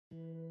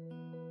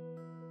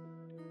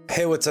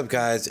Hey, what's up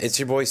guys? It's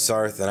your boy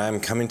Sarthe and I'm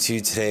coming to you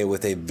today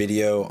with a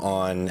video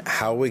on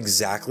how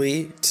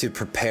exactly to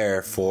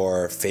prepare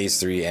for Phase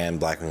 3 and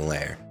Black Wing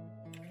Lair.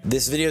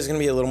 This video is going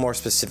to be a little more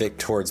specific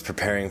towards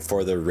preparing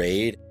for the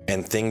raid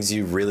and things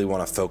you really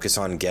want to focus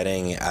on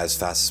getting as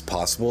fast as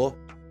possible.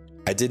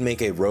 I did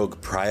make a rogue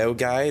prio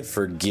guide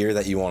for gear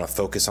that you want to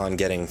focus on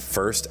getting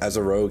first as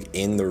a rogue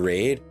in the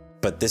raid,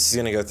 but this is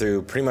going to go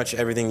through pretty much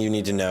everything you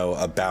need to know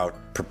about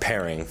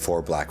preparing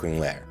for Black Wing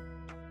Lair.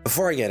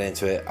 Before I get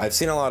into it, I've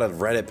seen a lot of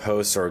Reddit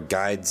posts or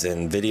guides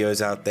and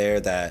videos out there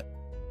that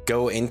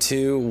go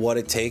into what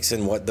it takes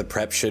and what the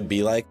prep should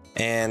be like.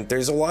 And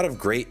there's a lot of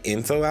great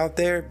info out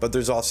there, but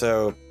there's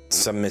also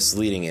some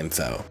misleading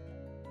info.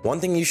 One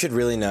thing you should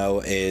really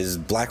know is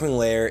Black Wing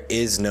Lair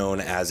is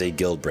known as a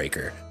guild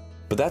breaker,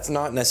 but that's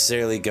not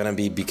necessarily going to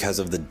be because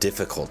of the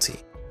difficulty.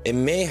 It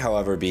may,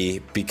 however, be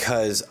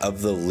because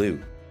of the loot.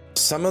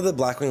 Some of the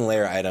Black Wing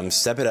Lair items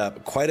step it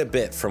up quite a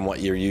bit from what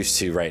you're used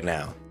to right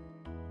now.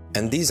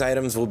 And these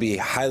items will be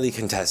highly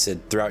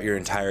contested throughout your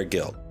entire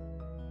guild.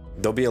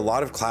 There'll be a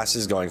lot of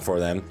classes going for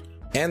them,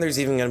 and there's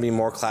even going to be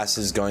more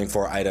classes going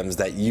for items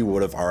that you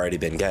would have already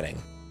been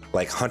getting,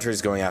 like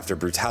hunters going after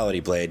Brutality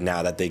Blade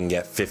now that they can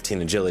get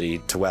 15 agility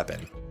to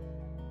weapon.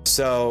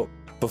 So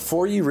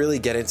before you really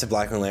get into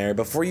Black Wing Lair,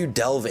 before you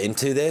delve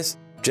into this,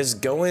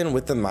 just go in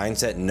with the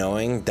mindset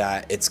knowing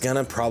that it's going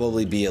to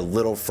probably be a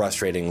little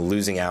frustrating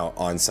losing out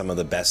on some of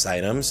the best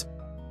items,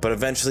 but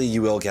eventually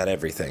you will get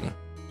everything.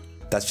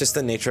 That's just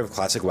the nature of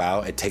classic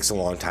WoW. It takes a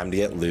long time to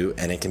get loot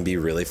and it can be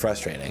really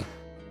frustrating.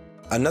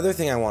 Another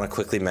thing I want to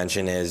quickly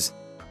mention is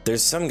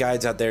there's some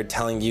guides out there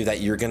telling you that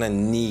you're going to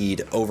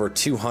need over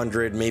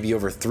 200, maybe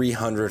over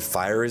 300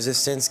 fire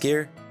resistance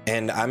gear.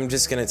 And I'm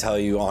just going to tell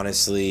you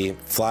honestly,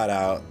 flat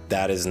out,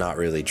 that is not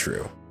really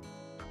true.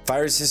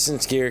 Fire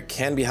resistance gear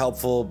can be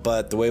helpful,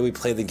 but the way we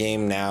play the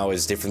game now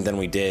is different than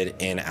we did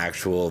in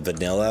actual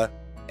vanilla.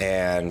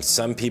 And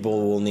some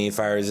people will need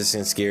fire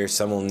resistance gear,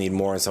 some will need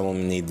more and some will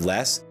need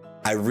less.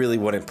 I really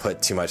wouldn't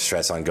put too much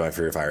stress on going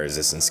for your fire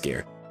resistance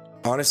gear.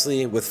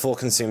 Honestly, with full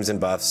consumes and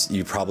buffs,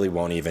 you probably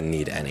won't even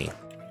need any.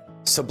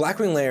 So Black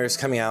Wing Lair is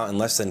coming out in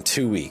less than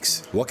 2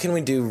 weeks. What can we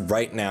do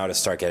right now to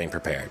start getting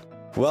prepared?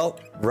 Well,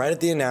 right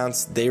at the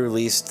announce, they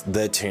released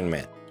the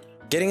attunement.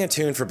 Getting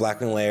attuned for Black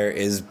Wing Lair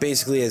is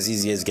basically as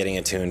easy as getting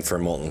attuned for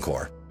Molten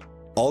Core.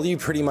 All you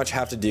pretty much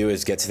have to do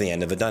is get to the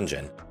end of a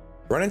dungeon.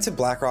 Run into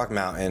Blackrock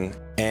Mountain,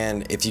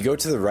 and if you go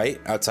to the right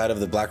outside of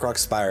the Blackrock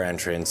Spire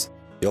entrance,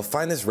 you'll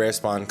find this rare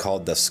spawn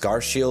called the Scar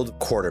Shield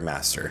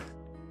Quartermaster.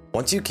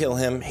 Once you kill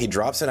him, he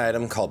drops an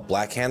item called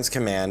Blackhand's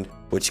Command,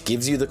 which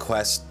gives you the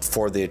quest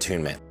for the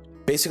attunement.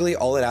 Basically,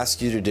 all it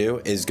asks you to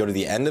do is go to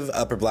the end of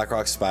Upper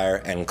Blackrock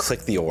Spire and click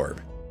the orb.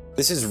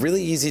 This is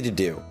really easy to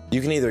do.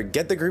 You can either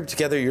get the group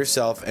together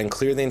yourself and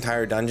clear the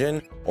entire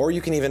dungeon, or you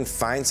can even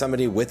find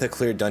somebody with a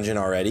cleared dungeon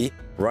already,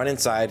 run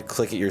inside,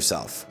 click it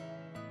yourself.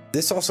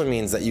 This also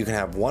means that you can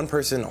have one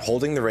person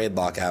holding the raid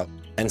lockout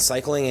and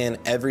cycling in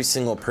every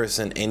single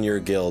person in your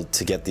guild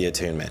to get the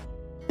attunement.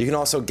 You can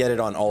also get it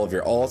on all of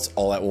your alts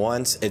all at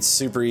once. It's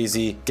super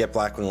easy. Get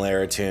Black Wing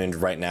Lair attuned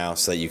right now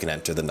so that you can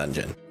enter the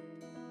dungeon.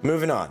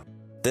 Moving on.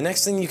 The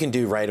next thing you can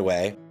do right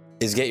away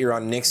is get your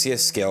Onyxia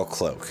Scale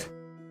Cloak.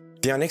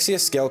 The Onyxia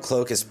Scale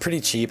Cloak is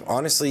pretty cheap.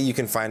 Honestly, you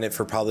can find it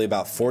for probably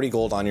about 40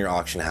 gold on your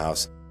auction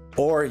house,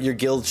 or your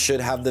guild should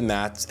have the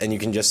mats and you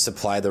can just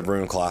supply the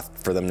rune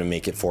cloth for them to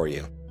make it for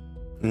you.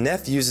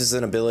 Neff uses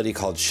an ability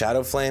called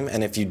Shadow Flame,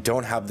 and if you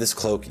don't have this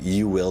cloak,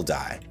 you will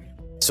die.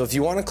 So if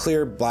you want to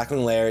clear Black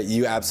Wing Lair,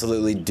 you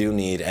absolutely do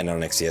need an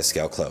Onyxia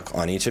Scale Cloak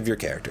on each of your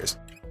characters.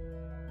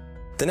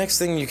 The next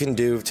thing you can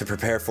do to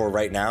prepare for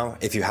right now,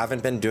 if you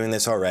haven't been doing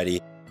this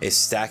already, is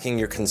stacking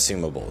your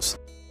consumables.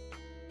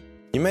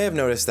 You may have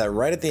noticed that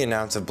right at the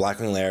announce of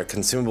Black Wing Lair,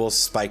 consumables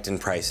spiked in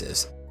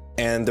prices,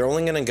 and they're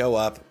only going to go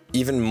up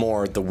even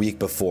more the week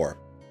before.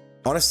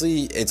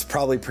 Honestly, it's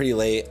probably pretty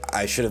late.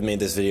 I should have made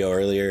this video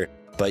earlier,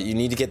 but you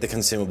need to get the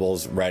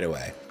consumables right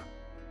away.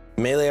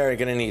 Melee are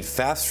going to need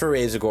Fafs for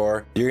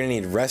Razorgore, you're going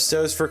to need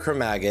Restos for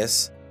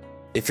Chromagus.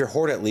 If you're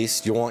Horde at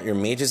least, you'll want your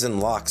Mages and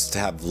Locks to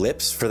have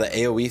Lips for the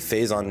AoE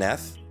phase on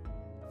Neff.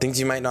 Things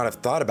you might not have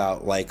thought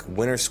about, like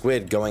Winter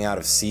Squid going out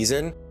of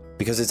season,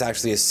 because it's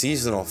actually a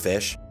seasonal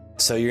fish,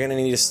 so you're going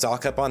to need to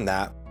stock up on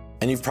that.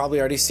 And you've probably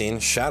already seen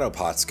Shadow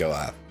Pots go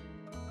up.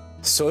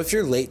 So if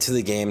you're late to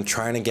the game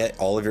trying to get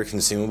all of your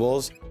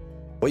consumables,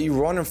 what you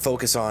want to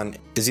focus on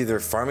is either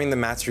farming the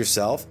mats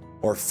yourself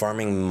or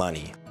farming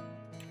money.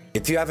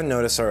 If you haven't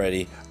noticed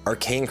already,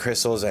 arcane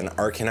crystals and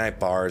arcanite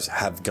bars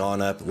have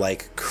gone up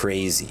like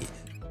crazy.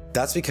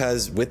 That's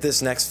because with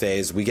this next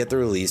phase, we get the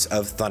release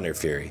of Thunder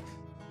Fury,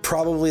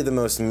 probably the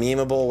most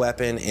memeable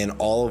weapon in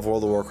all of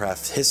World of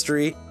Warcraft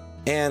history,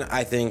 and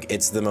I think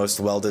it's the most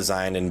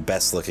well-designed and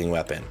best-looking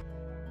weapon.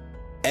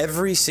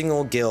 Every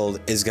single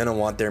guild is going to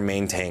want their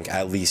main tank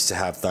at least to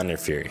have Thunder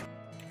Fury.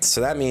 So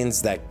that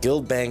means that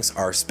guild banks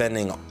are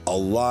spending a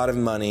lot of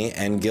money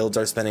and guilds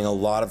are spending a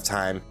lot of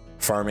time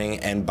farming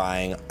and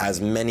buying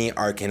as many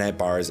Arcanite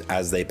bars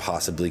as they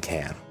possibly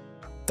can.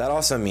 That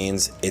also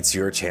means it's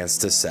your chance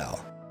to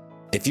sell.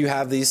 If you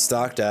have these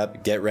stocked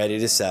up, get ready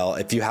to sell.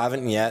 If you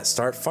haven't yet,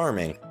 start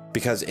farming.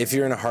 Because if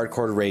you're in a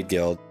hardcore raid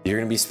guild, you're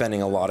going to be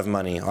spending a lot of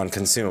money on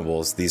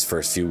consumables these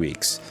first few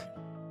weeks.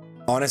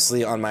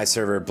 Honestly, on my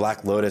server,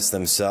 Black Lotus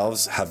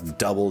themselves have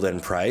doubled in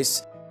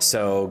price,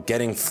 so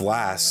getting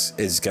flasks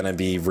is going to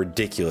be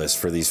ridiculous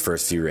for these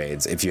first few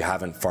raids if you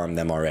haven't farmed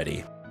them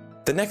already.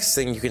 The next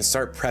thing you can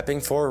start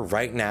prepping for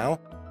right now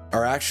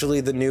are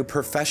actually the new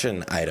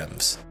profession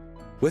items.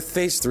 With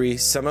Phase 3,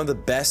 some of the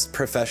best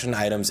profession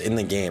items in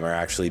the game are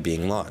actually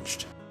being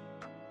launched.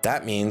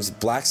 That means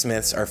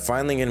blacksmiths are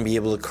finally going to be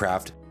able to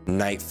craft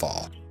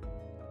Nightfall.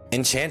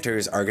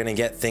 Enchanters are going to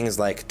get things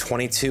like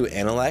 22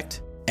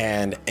 intellect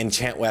and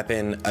enchant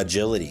weapon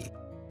agility.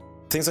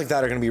 Things like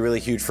that are going to be really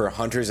huge for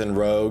hunters and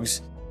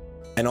rogues.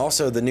 And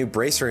also the new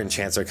bracer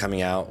enchants are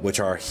coming out, which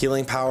are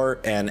healing power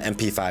and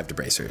MP5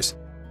 debracers.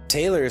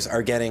 Tailors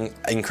are getting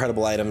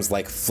incredible items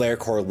like flare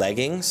core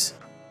leggings.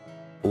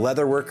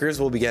 Leather workers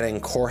will be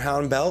getting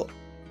Corehound belt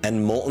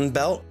and Molten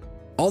belt.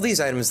 All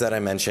these items that I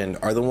mentioned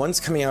are the ones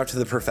coming out to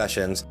the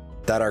professions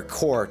that are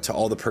core to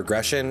all the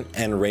progression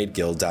and raid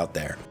guilds out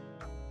there.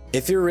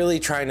 If you're really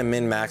trying to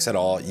min-max at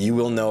all, you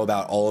will know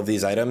about all of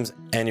these items,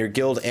 and your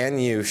guild and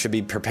you should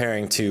be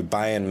preparing to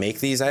buy and make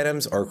these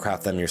items or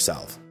craft them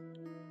yourself.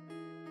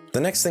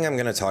 The next thing I'm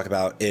going to talk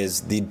about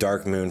is the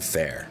Dark Moon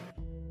Fair.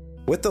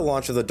 With the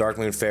launch of the Dark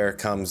Moon Fair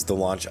comes the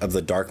launch of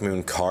the Dark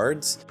Moon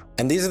cards,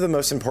 and these are the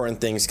most important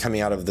things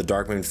coming out of the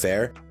Dark Moon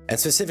Fair, and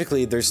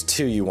specifically there's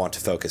two you want to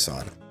focus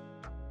on.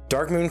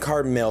 Dark Moon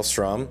card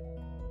Maelstrom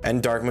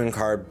and Dark Moon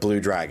card Blue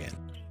Dragon.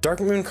 Dark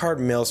Moon card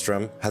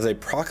Maelstrom has a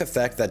proc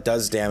effect that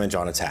does damage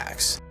on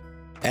attacks.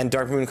 And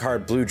Dark Moon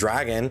card Blue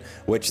Dragon,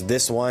 which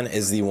this one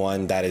is the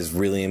one that is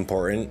really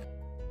important,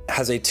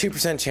 has a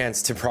 2%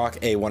 chance to proc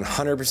a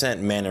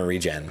 100% mana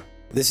regen.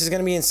 This is going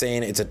to be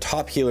insane. It's a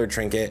top healer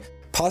trinket,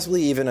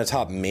 possibly even a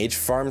top mage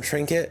farm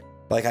trinket.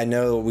 Like, I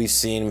know we've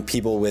seen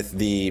people with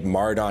the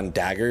Maradon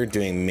dagger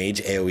doing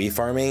mage AoE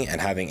farming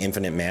and having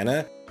infinite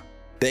mana.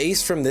 The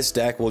ace from this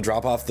deck will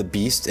drop off the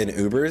beast in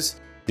Ubers.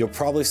 You'll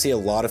probably see a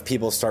lot of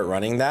people start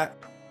running that,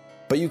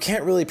 but you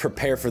can't really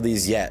prepare for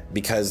these yet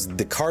because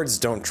the cards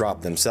don't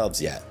drop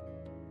themselves yet.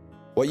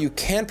 What you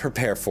can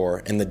prepare for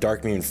in the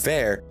Dark Moon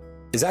Fair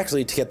is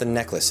actually to get the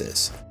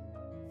necklaces.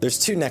 There's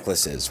two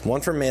necklaces,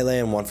 one for melee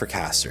and one for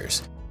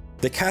casters.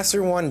 The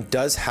caster one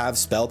does have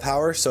spell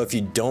power, so if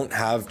you don't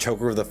have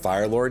Choker of the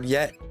Fire Lord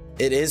yet,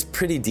 it is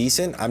pretty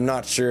decent. I'm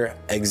not sure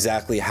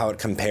exactly how it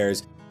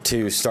compares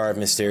to Star of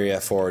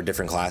Mysteria for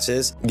different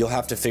classes. You'll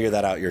have to figure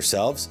that out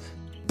yourselves.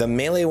 The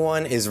melee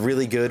one is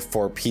really good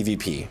for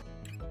PvP.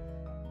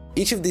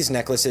 Each of these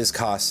necklaces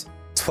costs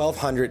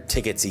 1,200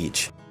 tickets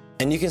each,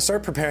 and you can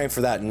start preparing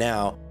for that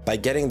now by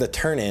getting the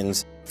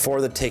turn-ins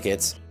for the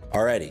tickets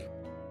already.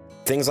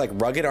 Things like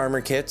rugged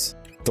armor kits,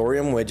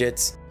 thorium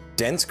widgets,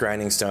 dense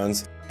grinding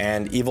stones,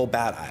 and evil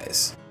bat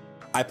eyes.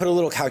 I put a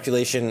little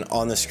calculation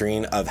on the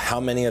screen of how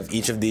many of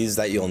each of these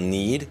that you'll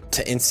need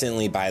to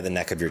instantly buy the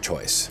neck of your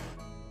choice.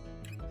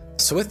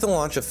 So with the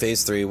launch of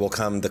Phase 3 will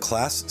come the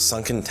class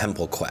Sunken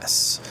Temple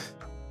quests.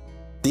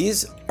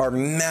 These are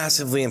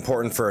massively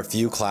important for a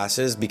few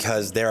classes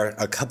because there are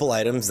a couple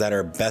items that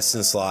are best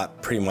in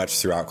slot pretty much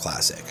throughout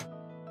Classic.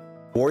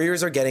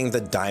 Warriors are getting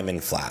the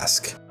Diamond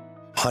Flask.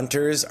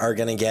 Hunters are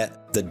going to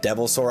get the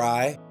Devilsaur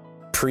Eye.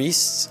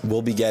 Priests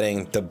will be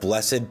getting the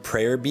Blessed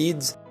Prayer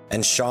Beads,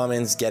 and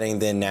Shamans getting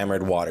the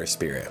Enamored Water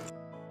Spirit.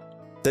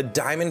 The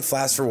Diamond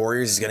Flask for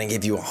Warriors is going to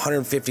give you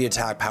 150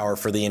 attack power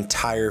for the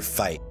entire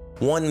fight.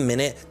 1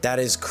 minute, that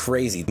is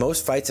crazy.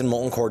 Most fights in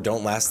Molten Core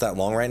don't last that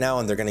long right now,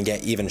 and they're going to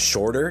get even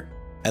shorter.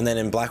 And then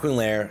in Black Wing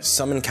Lair,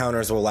 some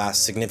encounters will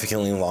last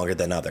significantly longer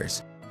than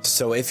others.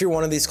 So if you're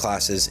one of these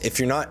classes, if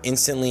you're not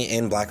instantly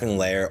in Black Wing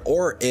Lair,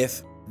 or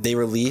if they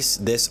release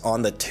this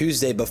on the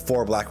Tuesday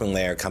before Black Wing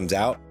Lair comes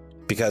out,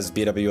 because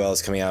BWL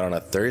is coming out on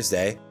a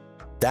Thursday,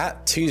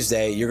 that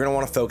Tuesday, you're going to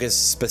want to focus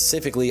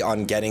specifically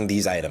on getting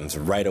these items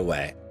right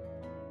away.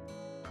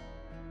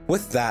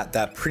 With that,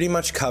 that pretty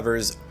much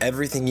covers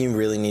everything you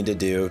really need to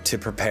do to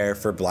prepare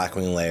for Black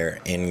Wing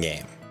Lair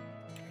in-game.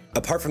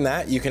 Apart from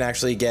that, you can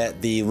actually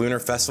get the Lunar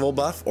Festival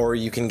buff, or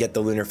you can get the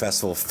Lunar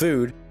Festival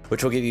food,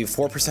 which will give you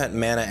 4%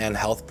 mana and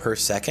health per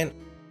second,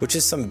 which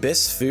is some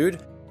BIS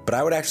food, but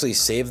I would actually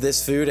save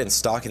this food and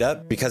stock it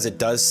up because it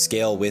does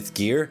scale with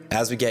gear.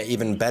 As we get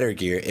even better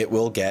gear, it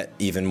will get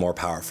even more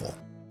powerful.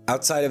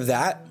 Outside of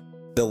that,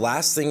 the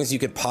last things you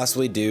could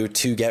possibly do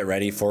to get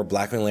ready for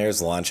Black Wing Lair's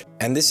launch,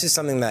 and this is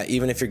something that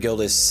even if your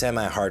guild is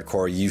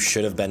semi-hardcore, you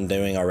should have been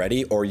doing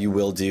already, or you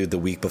will do the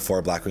week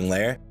before Black Wing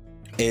Lair,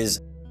 is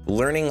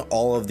learning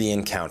all of the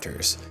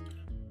encounters.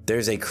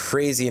 There's a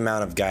crazy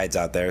amount of guides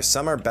out there.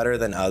 Some are better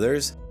than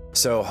others,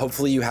 so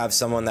hopefully you have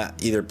someone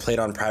that either played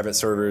on private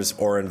servers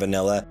or in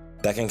vanilla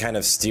that can kind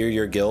of steer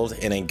your guild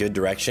in a good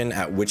direction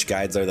at which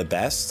guides are the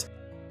best.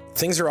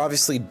 Things are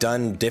obviously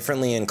done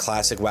differently in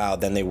Classic WoW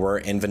than they were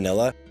in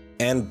vanilla,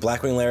 and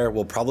Black Wing Lair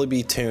will probably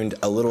be tuned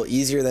a little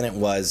easier than it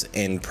was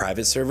in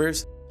private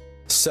servers.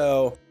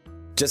 So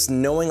just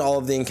knowing all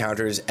of the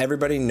encounters,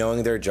 everybody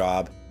knowing their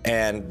job,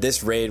 and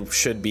this raid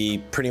should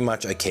be pretty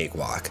much a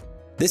cakewalk.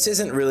 This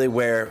isn't really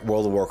where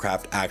World of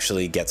Warcraft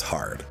actually gets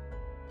hard.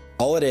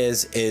 All it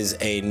is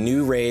a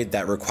new raid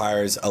that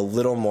requires a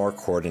little more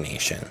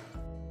coordination.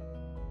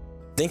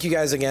 Thank you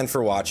guys again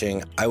for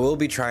watching. I will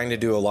be trying to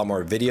do a lot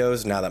more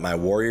videos now that my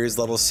warrior is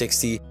level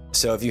 60,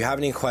 so if you have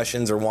any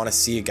questions or want to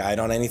see a guide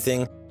on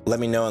anything, let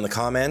me know in the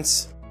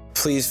comments.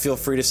 Please feel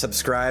free to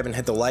subscribe and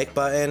hit the like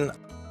button.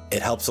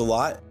 It helps a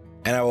lot.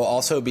 And I will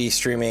also be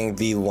streaming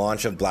the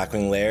launch of Black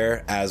Wing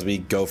Lair as we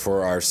go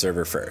for our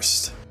server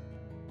first.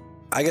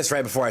 I guess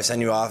right before I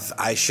send you off,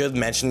 I should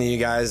mention to you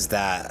guys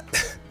that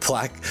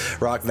Black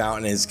Rock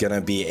Mountain is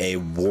gonna be a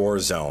war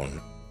zone.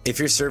 If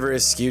your server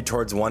is skewed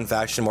towards one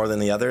faction more than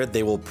the other,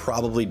 they will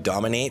probably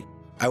dominate.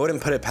 I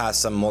wouldn't put it past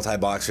some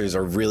multi-boxers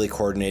or really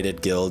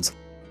coordinated guilds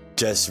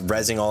just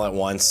rezzing all at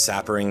once,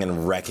 sappering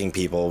and wrecking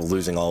people,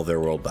 losing all of their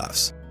world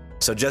buffs.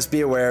 So just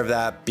be aware of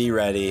that, be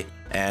ready,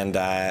 and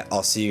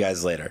I'll see you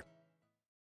guys later.